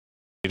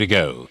to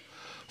go.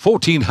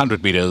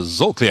 1400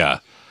 metres, all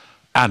clear.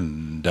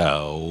 And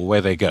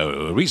where they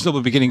go. A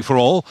reasonable beginning for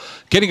all.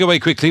 Getting away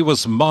quickly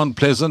was Mount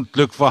Pleasant.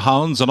 Look for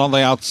Hounds. And on the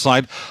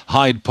outside,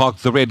 Hyde Park,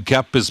 the red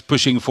cap, is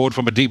pushing forward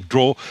from a deep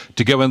draw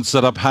to go and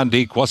set up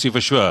handy. Kwasi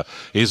for sure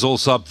is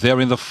also up there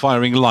in the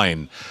firing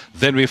line.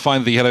 Then we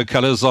find the yellow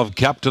colours of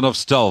Captain of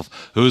Stealth,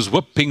 who's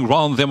whipping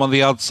round them on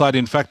the outside.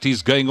 In fact,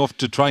 he's going off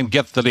to try and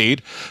get the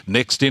lead.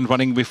 Next in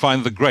running, we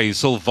find the grey,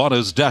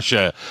 Silvano'S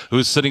Dasher,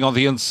 who's sitting on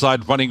the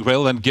inside running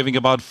rail and giving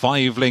about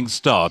 5 lengths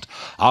start.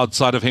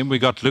 Outside of him, we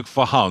got Look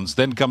for Hounds.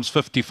 Then comes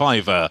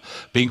 55er,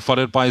 being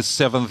followed by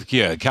 7th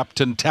gear.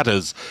 Captain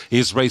Tatters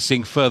is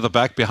racing further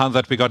back. Behind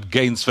that, we got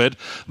Gainsford.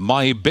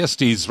 My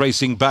Besties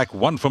racing back,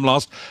 1 from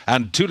last.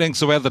 And 2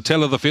 lengths away at the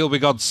tail of the field, we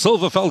got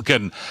Silver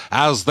Falcon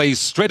as they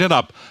straighten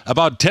up.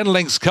 About 10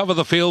 lengths cover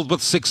the field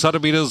with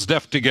 600 metres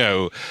left to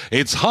go.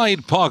 It's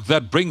Hyde Park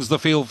that brings the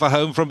field for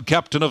home from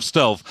Captain of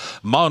Stealth.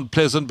 Mount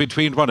Pleasant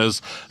between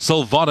runners.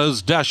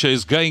 Silvano'S Dasher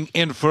is going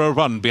in for a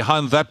run.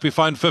 Behind that, we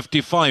find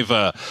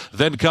 55er.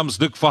 Then comes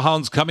Look for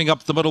Hounds coming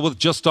up the middle with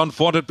just on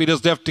 400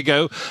 metres left to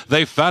go.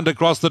 They fanned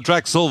across the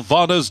track.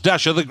 Silvano'S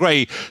Dasher, the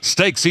grey,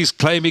 stakes his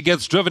claim. He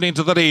gets driven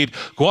into the lead.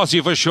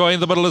 Kwasi for sure in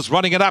the middle is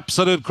running an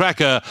absolute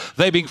cracker.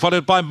 They being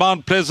followed by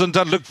Mount Pleasant,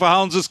 and Look for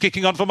Hounds is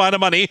kicking on for minor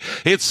money.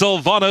 It's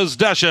Silvano'S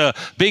Dasher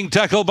being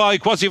tackled by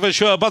Kwasi for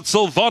sure, but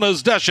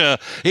Silvano'S Dasher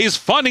is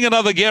finding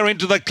another gear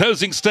into the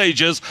closing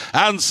stages,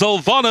 and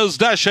Silvano'S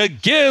Dasher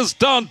gears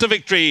down to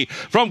victory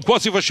from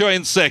Kwasi for sure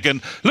in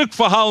second. Look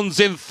for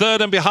Hounds in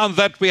third, and behind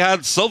that we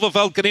had Silver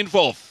Falcon in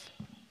fourth.